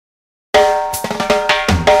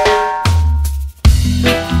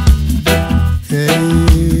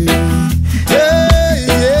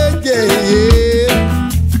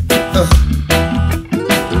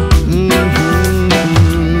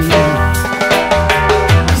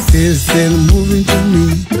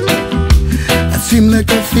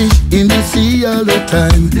in the sea all the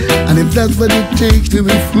time. And if that's what it takes to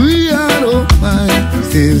be free, I don't mind.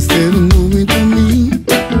 Still moving to me,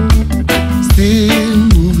 still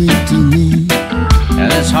moving to me.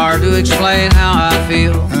 And it's hard to explain how I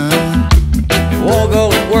feel. It won't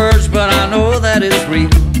go in words, but I know that it's real.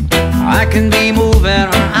 I can be moving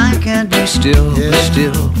or I can be still, but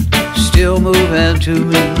still moving to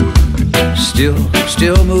me.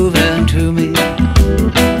 Still moving to me.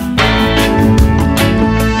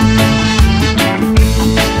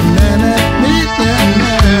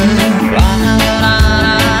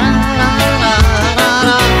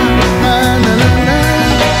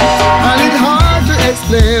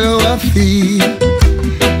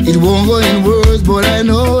 It won't go in words, but I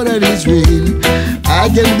know that it's real. I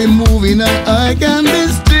can be moving and I can be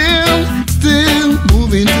still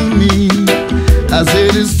moving to me. I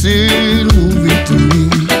said it's still moving to me,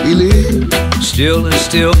 really.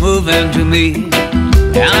 Still moving to me.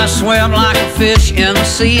 And I swim like a fish in the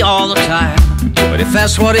sea all the time. But if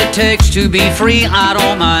that's what it takes to be free, I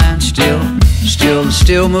don't mind. Still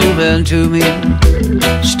moving to me.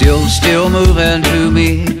 Still moving to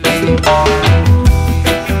me.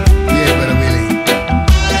 Yeah, Brother Willie,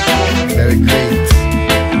 very great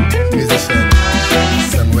musician,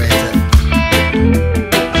 songwriter,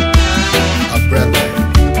 a brother.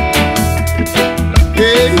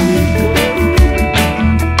 Yeah.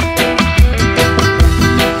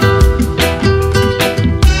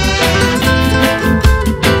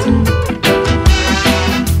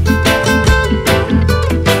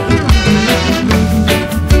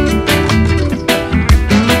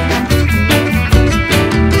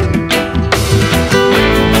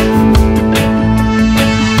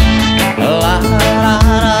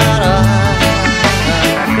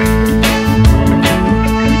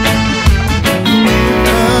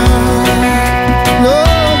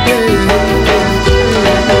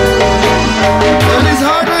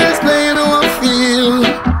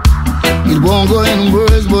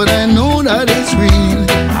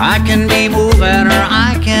 I can be moving or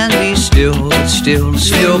I can be still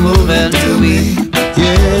moving to me.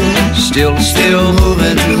 Yeah, still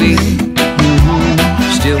moving to me.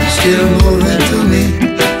 Still moving to me.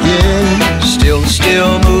 Yeah, still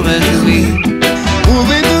moving to me.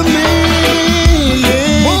 Moving to me.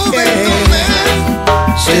 Yeah, moving to me.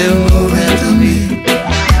 Still moving to me.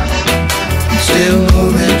 Still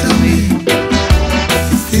moving to me.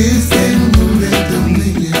 Still moving to me.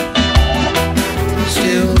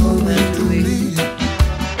 Still moving to me.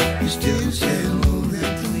 Still